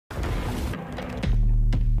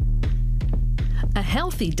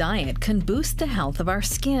healthy diet can boost the health of our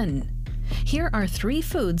skin. Here are 3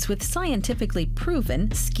 foods with scientifically proven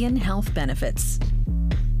skin health benefits.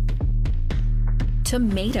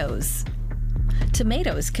 Tomatoes.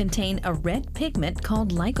 Tomatoes contain a red pigment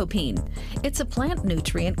called lycopene. It's a plant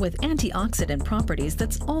nutrient with antioxidant properties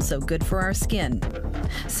that's also good for our skin.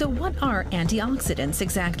 So what are antioxidants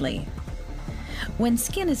exactly? When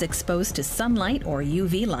skin is exposed to sunlight or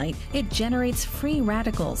UV light, it generates free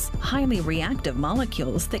radicals, highly reactive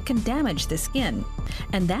molecules that can damage the skin,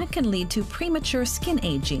 and that can lead to premature skin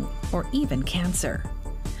aging or even cancer.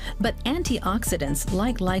 But antioxidants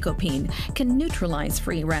like lycopene can neutralize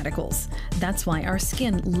free radicals. That's why our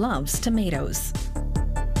skin loves tomatoes.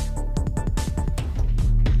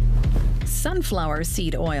 Sunflower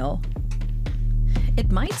seed oil. It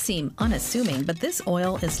might seem unassuming, but this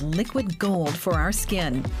oil is liquid gold for our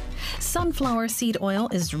skin. Sunflower seed oil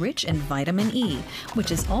is rich in vitamin E, which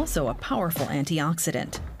is also a powerful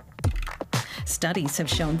antioxidant. Studies have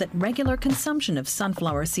shown that regular consumption of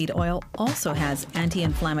sunflower seed oil also has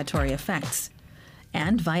anti-inflammatory effects.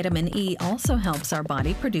 And vitamin E also helps our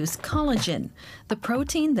body produce collagen, the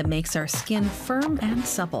protein that makes our skin firm and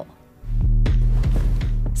supple.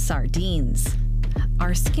 Sardines.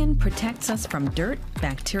 Our skin protects us from dirt,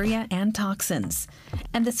 bacteria, and toxins.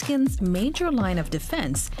 And the skin's major line of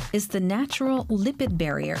defense is the natural lipid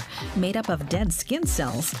barrier, made up of dead skin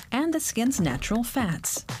cells and the skin's natural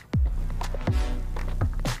fats.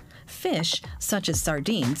 Fish, such as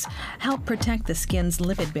sardines, help protect the skin's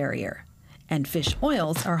lipid barrier. And fish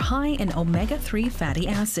oils are high in omega-3 fatty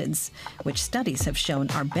acids, which studies have shown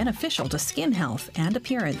are beneficial to skin health and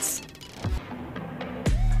appearance.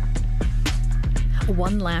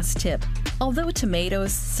 One last tip. Although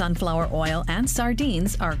tomatoes, sunflower oil, and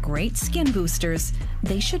sardines are great skin boosters,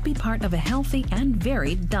 they should be part of a healthy and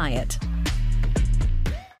varied diet.